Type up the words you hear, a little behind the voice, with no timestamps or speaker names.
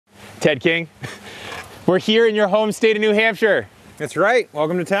Ted King, we're here in your home state of New Hampshire. That's right.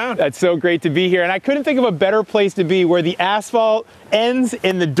 Welcome to town. That's so great to be here. And I couldn't think of a better place to be, where the asphalt ends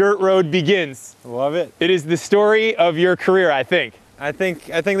and the dirt road begins. Love it. It is the story of your career, I think. I think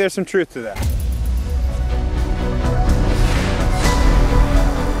there's some truth to that.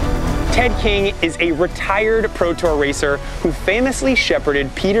 Ted King is a retired Pro Tour racer who famously shepherded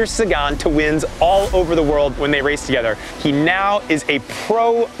Peter Sagan to wins all over the world when they raced together. He now is a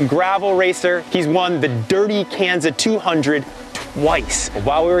pro gravel racer. He's won the Dirty Kanza 200 twice.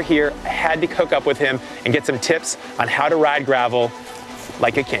 While we were here, I had to hook up with him and get some tips on how to ride gravel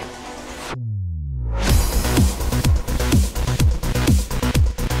like a king.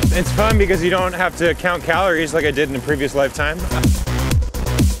 It's fun because you don't have to count calories like I did in a previous lifetime.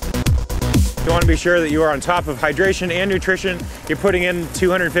 You want to be sure that you are on top of hydration and nutrition. You're putting in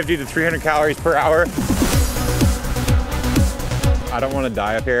 250 to 300 calories per hour. I don't want to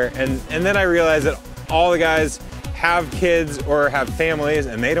die up here. And then I realized that all the guys have kids or have families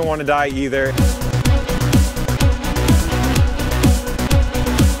and they don't want to die either.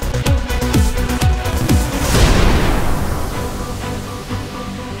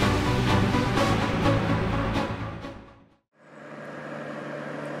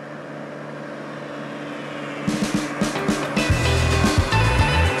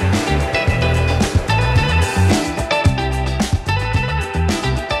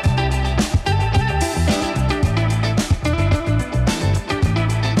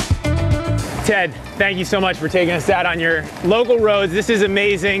 Ted, thank you so much for taking us out on your local roads. This is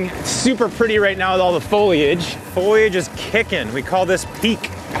amazing. It's super pretty right now with all the foliage. Foliage is kicking. We call this peak.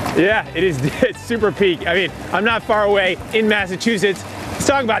 Yeah, it is. It's super peak. I mean, I'm not far away in Massachusetts. Let's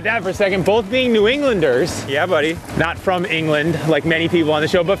talk about that for a second. Both being New Englanders. Yeah, buddy. Not from England, like many people on the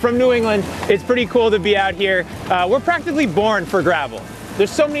show, but from New England. It's pretty cool to be out here. We're practically born for gravel.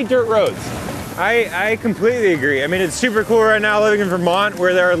 There's so many dirt roads. I completely agree. I mean, it's super cool right now living in Vermont,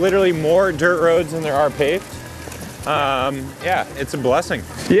 where there are literally more dirt roads than there are paved. Yeah, it's a blessing.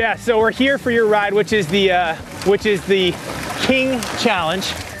 Yeah, so we're here for your ride, which is the King Challenge.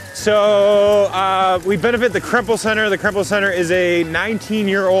 So we benefit the Krempel Center. The Krempel Center is a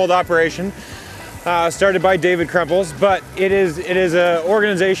 19-year-old operation started by David Krempels, but it is an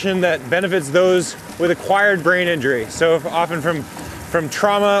organization that benefits those with acquired brain injury. So often from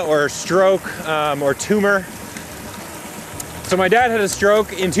trauma or stroke or tumor. So my dad had a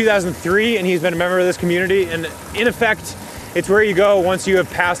stroke in 2003 and he's been a member of this community, and in effect it's where you go once you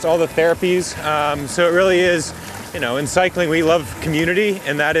have passed all the therapies. So it really is, you know, in cycling we love community,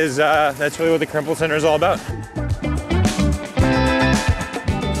 and that's really what the Krempel Center is all about.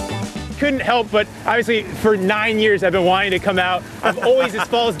 Couldn't help but, obviously, for 9 years I've been wanting to come out. I've always, it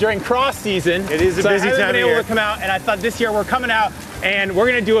falls during cross season. It is a busy time of year. So I haven't been able to come out, and I thought this year we're coming out and we're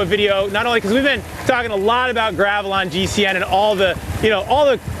gonna do a video, not only because we've been talking a lot about gravel on GCN and all the,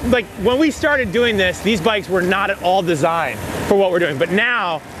 like when we started doing this, these bikes were not at all designed for what we're doing. But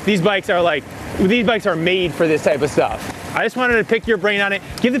now these bikes are made for this type of stuff. I just wanted to pick your brain on it,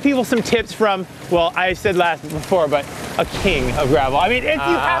 give the people some tips from, well, I said before, but a king of gravel. I mean, we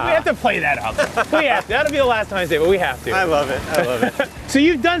have to play that up. We have to. That'll be the last time I say it, but we have to. I love it. I love it. So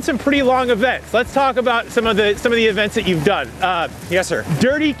you've done some pretty long events. Let's talk about some of the events that you've done. Yes, sir.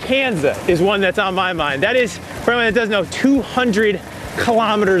 Dirty Kanza is one that's on my mind. That is, for anyone that doesn't know, 200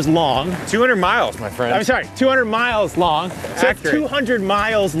 kilometers long. 200 miles, my friend. I'm sorry, 200 miles long. So it's 200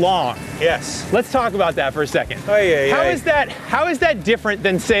 miles long. Yes. Let's talk about that for a second. Oh, yeah. How is that different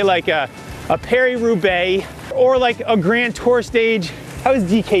than, say, like a Paris-Roubaix or like a Grand Tour stage? How is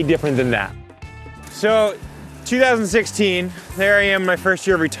DK different than that? So 2016, there I am, my first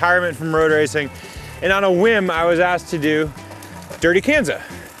year of retirement from road racing, and on a whim I was asked to do Dirty Kanza.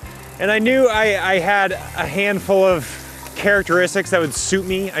 And I knew I had a handful of characteristics that would suit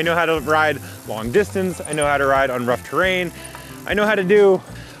me. I know how to ride long distance, I know how to ride on rough terrain, I know how to do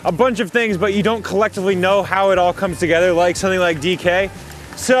a bunch of things, but you don't collectively know how it all comes together like something like DK.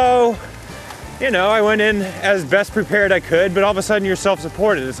 So, you know, I went in as best prepared I could, but all of a sudden you're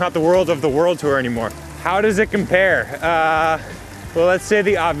self-supported. It's not the world of the World Tour anymore. How does it compare? Well, let's say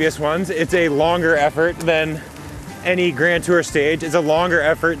the obvious ones. It's a longer effort than any Grand Tour stage. It's a longer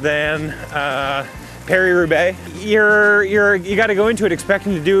effort than Paris-Roubaix. You got to go into it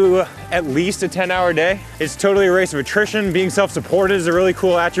expecting to do at least a 10-hour day. It's totally a race of attrition. Being self-supported is a really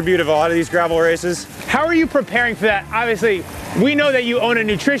cool attribute of a lot of these gravel races. How are you preparing for that? Obviously, we know that you own a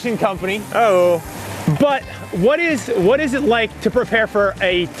nutrition company. Oh. But what is it like to prepare for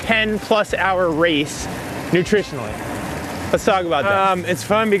a 10+ hour race nutritionally? Let's talk about that. It's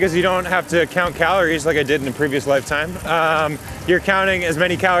fun because you don't have to count calories like I did in a previous lifetime. You're counting as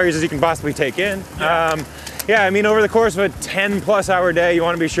many calories as you can possibly take in. Yeah, I mean, over the course of a 10+ hour day, you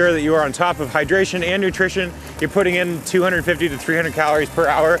want to be sure that you are on top of hydration and nutrition. You're putting in 250 to 300 calories per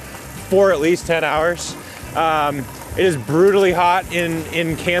hour for at least 10 hours. It is brutally hot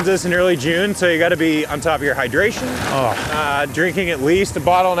in Kansas in early June, so you got to be on top of your hydration. Drinking at least a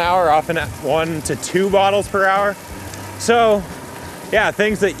bottle an hour, often at 1 to 2 bottles per hour. So, yeah,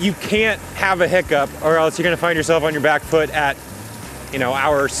 things that you can't have a hiccup, or else you're going to find yourself on your back foot at, you know,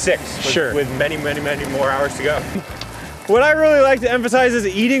 hour 6 with many more hours to go. What I really like to emphasize is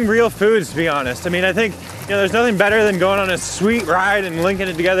eating real foods, to be honest. I mean, I think, you know, there's nothing better than going on a sweet ride and linking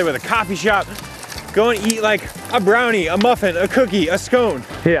it together with a coffee shop. Go and eat like a brownie, a muffin, a cookie, a scone.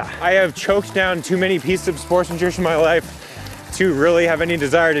 Yeah. I have choked down too many pieces of sports nutrition in my life to really have any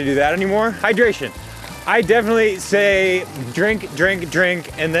desire to do that anymore. Hydration. I definitely say drink, drink, drink,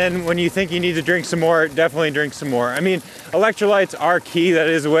 and then when you think you need to drink some more, definitely drink some more. I mean, electrolytes are key. That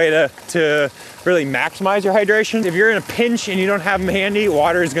is a way to really maximize your hydration. If you're in a pinch and you don't have them handy,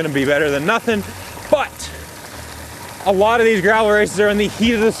 water is gonna be better than nothing. But a lot of these gravel races are in the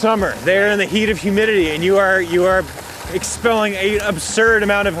heat of the summer. They're in the heat of humidity, and you are expelling an absurd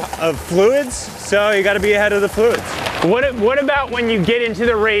amount of fluids, so you gotta be ahead of the fluids. What about when you get into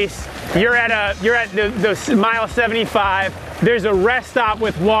the race, you're at the mile 75, there's a rest stop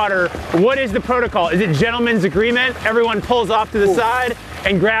with water. What is the protocol? Is it gentleman's agreement? Everyone pulls off to the side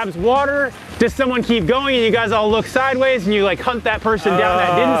and grabs water? Does someone keep going and you guys all look sideways and you like hunt that person down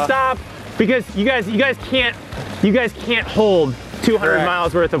that didn't stop? Because you guys can't hold 200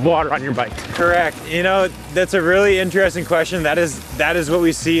 miles worth of water on your bike. Correct. You know, that's a really interesting question. That is what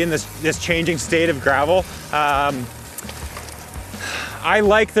we see in this changing state of gravel. I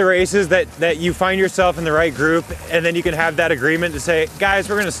like the races that you find yourself in the right group, and then you can have that agreement to say, guys,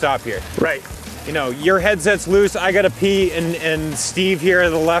 we're gonna stop here. Right. You know, your headset's loose, I gotta pee, and Steve here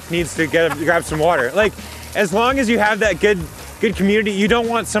on the left needs to grab some water. Like, as long as you have that good community, you don't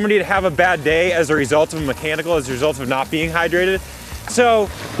want somebody to have a bad day as a result of mechanical, as a result of not being hydrated.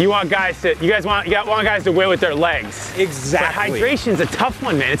 So you want guys to win with their legs. Exactly. But hydration's a tough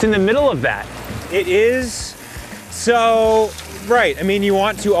one, man. It's in the middle of that. It is. So, right. I mean, you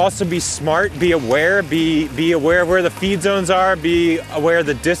want to also be smart, be aware, be aware of where the feed zones are, be aware of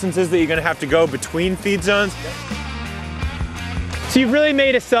the distances that you're going to have to go between feed zones. So you've really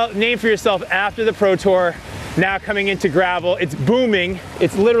made a name for yourself after the Pro Tour. Now coming into gravel, it's booming.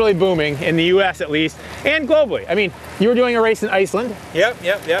 It's literally booming in the US at least, and globally. I mean, you were doing a race in Iceland. Yep.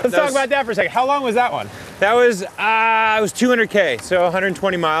 Let's talk about that for a second. How long was that one? That was, it was 200K, so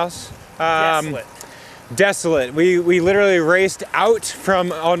 120 miles. Desolate. We literally raced out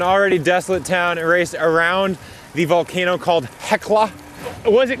from an already desolate town and raced around the volcano called Hekla.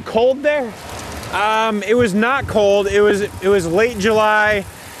 Was it cold there? It was not cold. It was late July.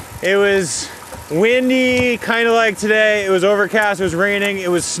 It was windy, kind of like today. It was overcast, it was raining, it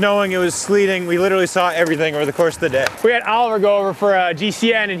was snowing, it was sleeting. We literally saw everything over the course of the day. We had Oliver go over for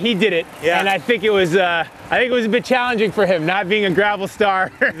GCN and he did it. Yeah. And I think it was a bit challenging for him, not being a gravel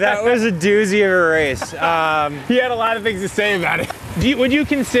star. That was a doozy of a race. He had a lot of things to say about it. Would you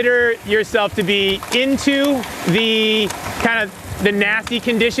consider yourself to be into the kind of the nasty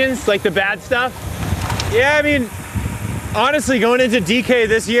conditions, like the bad stuff? Yeah, I mean, honestly, going into DK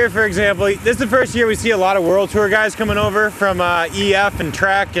this year, for example, this is the first year we see a lot of World Tour guys coming over from EF and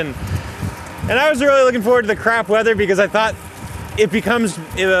Trek, and I was really looking forward to the crap weather because I thought it becomes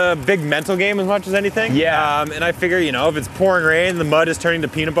a big mental game as much as anything. Yeah. And I figure, you know, if it's pouring rain, the mud is turning to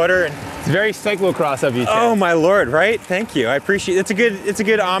peanut butter, and it's very cyclocross of you, Chad. Oh my lord, right? Thank you. I appreciate it. It's a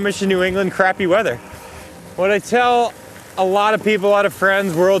good homage to New England crappy weather. What I tell a lot of people, a lot of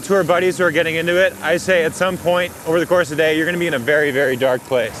friends, World Tour buddies who are getting into it, I say at some point over the course of the day, you're going to be in a very, very dark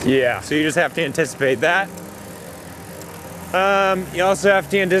place. Yeah. So you just have to anticipate that. You also have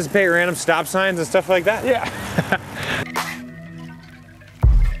to anticipate random stop signs and stuff like that. Yeah.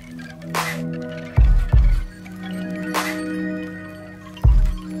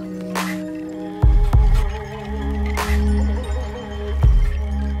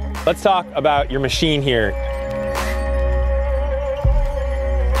 Let's talk about your machine here.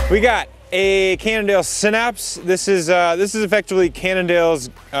 We got a Cannondale Synapse. This is effectively Cannondale's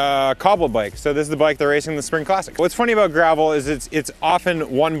cobble bike. So this is the bike they're racing the Spring Classic. What's funny about gravel is it's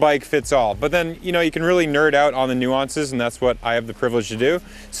often one bike fits all, but then, you know, you can really nerd out on the nuances, and that's what I have the privilege to do.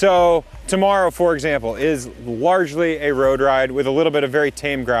 So tomorrow, for example, is largely a road ride with a little bit of very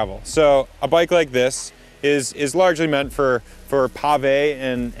tame gravel. So a bike like this is largely meant for pave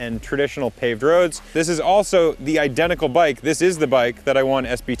and traditional paved roads. This is also the identical bike. This is the bike that I won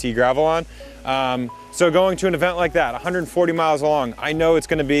SBT Gravel on. So going to an event like that, 140 miles long, I know it's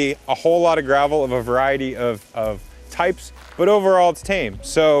gonna be a whole lot of gravel of a variety of types, but overall it's tame.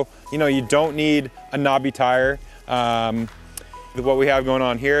 So, you know, you don't need a knobby tire. What we have going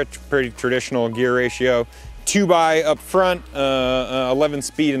on here, pretty traditional gear ratio, 2x up front, 11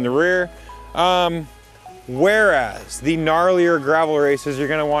 speed in the rear. Whereas the gnarlier gravel races, you're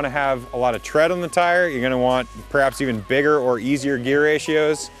gonna wanna have a lot of tread on the tire. You're gonna want perhaps even bigger or easier gear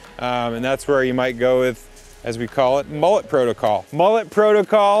ratios. And that's where you might go with, as we call it, mullet protocol. Mullet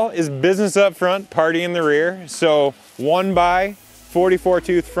protocol is business up front, party in the rear. So 1x, 44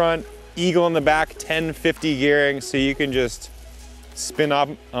 tooth front, eagle in the back, 1050 gearing, so you can just spin up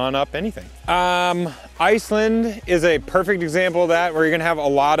on up anything. Iceland is a perfect example of that, where you're gonna have a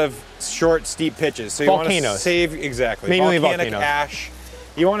lot of short, steep pitches. So you want to save, exactly, mainly volcanic ash.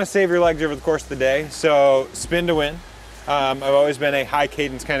 You want to save your legs over the course of the day, so spin to win. I've always been a high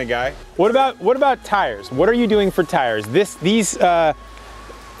cadence kind of guy. What about tires? What are you doing for tires? These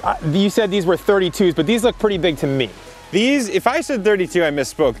you said these were 32s, but these look pretty big to me. These, if I said 32, I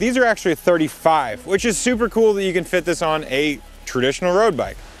misspoke. These are actually 35, which is super cool that you can fit this on a traditional road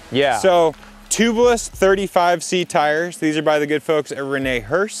bike. Yeah. So tubeless 35C tires. These are by the good folks at Rene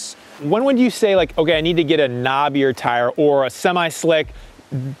Hurst. When would you say, like, okay, I need to get a knobbier tire or a semi-slick?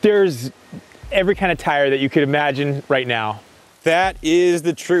 There's every kind of tire that you could imagine right now. That is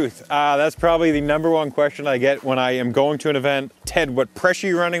the truth. That's probably the #1 question I get when I am going to an event. Ted, what pressure are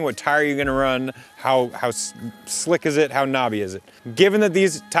you running? What tire are you gonna run? How slick is it? How knobby is it? Given that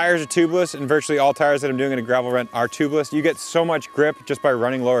these tires are tubeless, and virtually all tires that I'm doing in a gravel event are tubeless, you get so much grip just by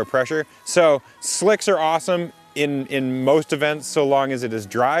running lower pressure. So slicks are awesome in most events, so long as it is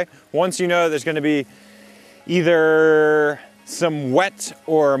dry. Once you know there's gonna be either some wet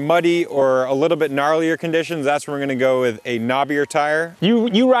or muddy or a little bit gnarlier conditions, that's where we're gonna go with a knobbier tire.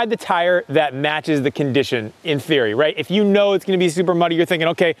 You ride the tire that matches the condition, in theory, right? If you know it's gonna be super muddy, you're thinking,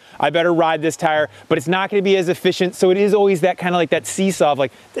 okay, I better ride this tire, but it's not gonna be as efficient, so it is always that kind of like that seesaw of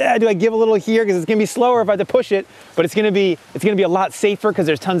like, do I give a little here because it's gonna be slower if I have to push it, but it's gonna be a lot safer because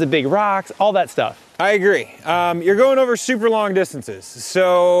there's tons of big rocks, all that stuff. I agree. You're going over super long distances,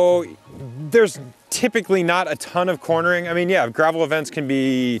 so there's typically not a ton of cornering. I mean, yeah, gravel events can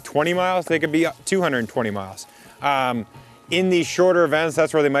be 20 miles, they could be 220 miles. In these shorter events,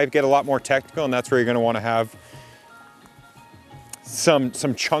 that's where they might get a lot more technical, and that's where you're gonna wanna have some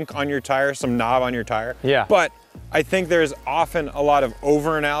chunk on your tire, some knob on your tire. Yeah. But I think there's often a lot of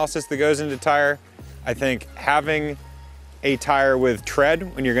over-analysis that goes into tire. I think having a tire with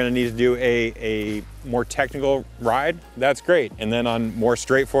tread when you're gonna need to do a more technical ride, that's great. And then on more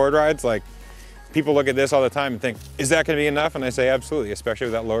straightforward rides, like, people look at this all the time and think, is that gonna be enough? And I say, absolutely, especially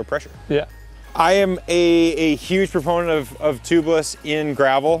with that lower pressure. Yeah. I am a huge proponent of tubeless in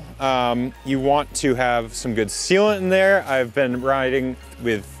gravel. You want to have some good sealant in there. I've been riding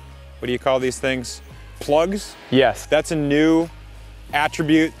with, what do you call these things? Plugs? Yes. That's a new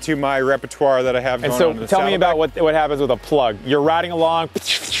attribute to my repertoire that I have going on. And so tell me about what happens with a plug. You're riding along,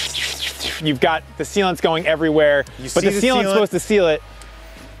 you've got the sealant's going everywhere, but the sealant's supposed to seal it.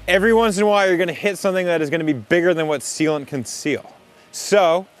 Every once in a while, you're gonna hit something that is gonna be bigger than what sealant can seal.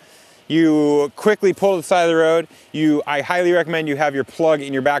 So, you quickly pull to the side of the road. I highly recommend you have your plug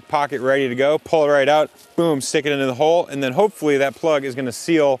in your back pocket ready to go. Pull it right out, boom, stick it into the hole, and then hopefully that plug is gonna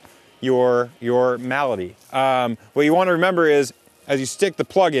seal your malady. What you wanna remember is, as you stick the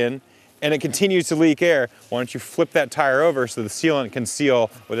plug in and it continues to leak air, why don't you flip that tire over so the sealant can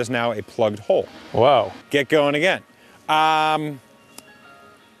seal what is now a plugged hole. Whoa. Get going again.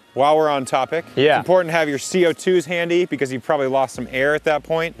 While we're on topic, yeah, it's important to have your CO2s handy because you've probably lost some air at that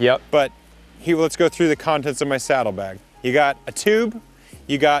point. Yep. But here, let's go through the contents of my saddlebag. You got a tube,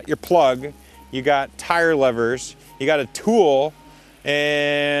 you got your plug, you got tire levers, you got a tool,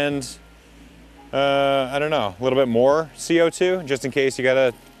 and I don't know, a little bit more CO2 just in case you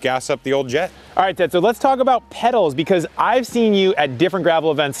gotta gas up the old jet. All right, Ted, so let's talk about pedals, because I've seen you at different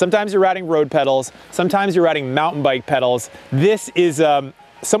gravel events. Sometimes you're riding road pedals, sometimes you're riding mountain bike pedals. This is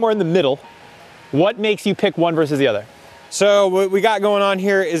somewhere in the middle. What makes you pick one versus the other? So what we got going on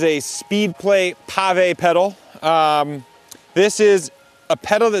here is a Speedplay Pave pedal. This is a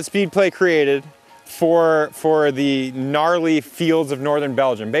pedal that Speedplay created for the gnarly fields of northern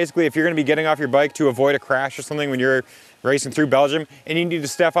Belgium. Basically, if you're gonna be getting off your bike to avoid a crash or something when you're racing through Belgium and you need to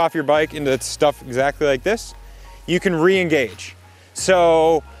step off your bike into stuff exactly like this, you can re-engage.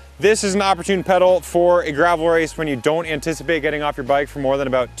 So This is an opportune pedal for a gravel race when you don't anticipate getting off your bike for more than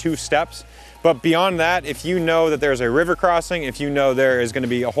about 2 steps. But beyond that, if you know that there's a river crossing, if you know there is going to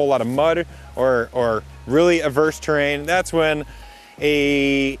be a whole lot of mud or really averse terrain, that's when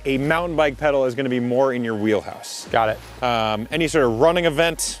a mountain bike pedal is going to be more in your wheelhouse. Got it. Any sort of running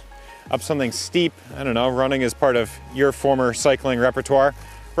event, up something steep, I don't know, running is part of your former cycling repertoire.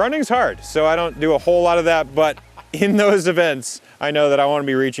 Running's hard, so I don't do a whole lot of that, but in those events, I know that I want to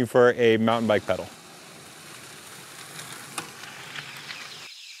be reaching for a mountain bike pedal.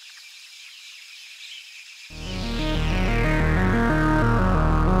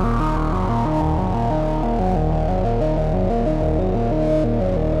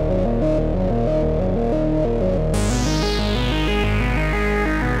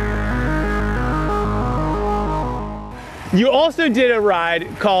 You also did a ride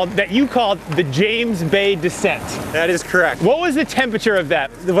that you called the James Bay Descent. That is correct. What was the temperature of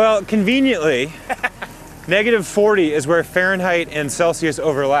that? Well, conveniently, -40 is where Fahrenheit and Celsius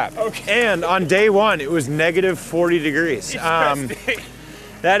overlap. Okay. And on day 1, it was -40 degrees.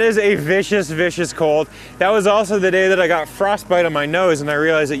 That is a vicious, vicious cold. That was also the day that I got frostbite on my nose, and I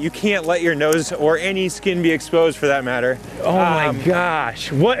realized that you can't let your nose or any skin be exposed for that matter. Oh my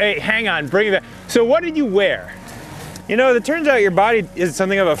gosh. What? Hey, hang on, bring it back. So what did you wear? You know, it turns out your body is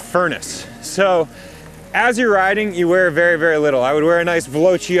something of a furnace. So as you're riding, you wear very, very little. I would wear a nice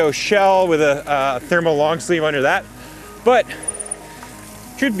Velocio shell with a thermal long sleeve under that. But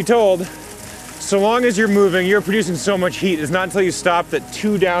truth be told, so long as you're moving, you're producing so much heat. It's not until you stop that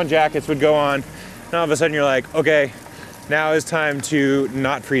 2 down jackets would go on. And all of a sudden you're like, okay, now is time to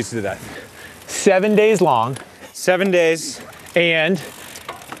not freeze to death. 7 days long. 7 days. And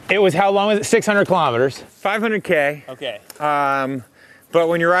it was, how long was it? 600 kilometers. 500K. Okay. But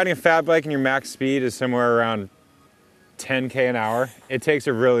when you're riding a fat bike and your max speed is somewhere around 10K an hour, it takes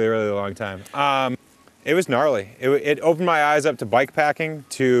a really, really long time. It was gnarly. It opened my eyes up to bike packing,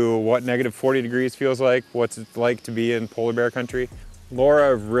 to what -40 degrees feels like, what's it like to be in polar bear country.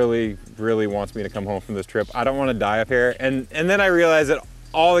 Laura really, really wants me to come home from this trip. I don't want to die up here. And then I realized that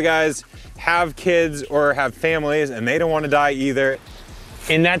all the guys have kids or have families and they don't want to die either.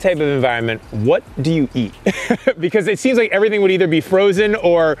 In that type of environment, what do you eat? Because it seems like everything would either be frozen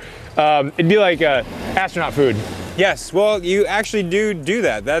or it'd be like astronaut food. Yes, well, you actually do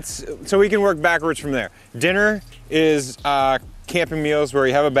that. So we can work backwards from there. Dinner is camping meals where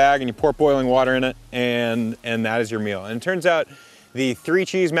you have a bag and you pour boiling water in it, and that is your meal. And it turns out the 3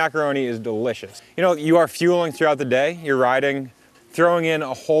 cheese macaroni is delicious. You know, you are fueling throughout the day. You're riding, throwing in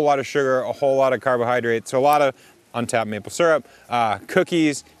a whole lot of sugar, a whole lot of carbohydrates, so a lot of untapped maple syrup,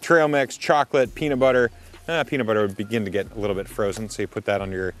 cookies, trail mix, chocolate, peanut butter. Peanut butter would begin to get a little bit frozen, so you put that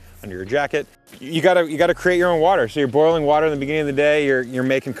under your jacket. You gotta create your own water. So you're boiling water in the beginning of the day. You're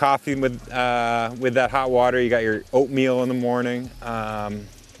making coffee with that hot water. You got your oatmeal in the morning.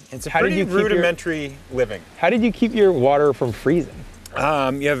 It's a pretty rudimentary living. How did you keep your water from freezing?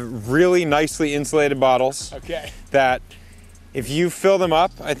 You have really nicely insulated bottles. Okay. That if you fill them up,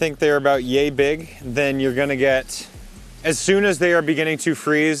 I think they're about yay big, then you're gonna get, as soon as they are beginning to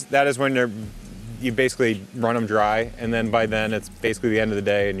freeze, that is when you basically run them dry, and then by then it's basically the end of the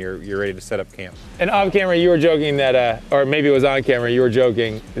day and you're ready to set up camp. And off camera you were joking that, or maybe it was on camera, you were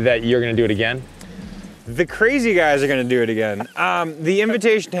joking that you're gonna do it again? The crazy guys are gonna do it again. The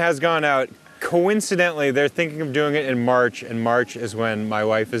invitation has gone out. Coincidentally, they're thinking of doing it in March, and March is when my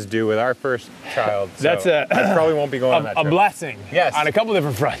wife is due with our first child. So I probably won't be going on that trip. A blessing. Yes. On a couple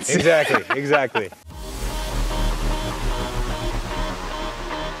different fronts. Exactly, exactly.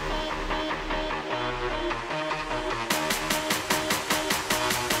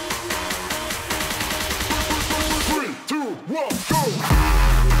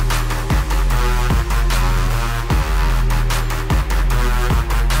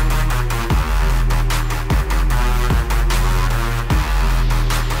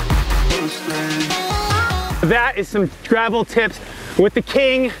 That is some gravel tips with the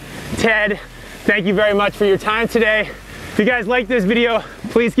king, Ted. Thank you very much for your time today. If you guys like this video,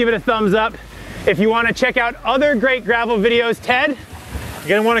 please give it a thumbs up. If you want to check out other great gravel videos, Ted,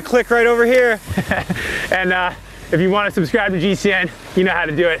 you're gonna want to click right over here. And if you want to subscribe to GCN, you know how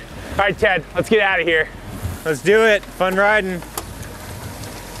to do it. All right, Ted, let's get out of here. Let's do it. Fun riding.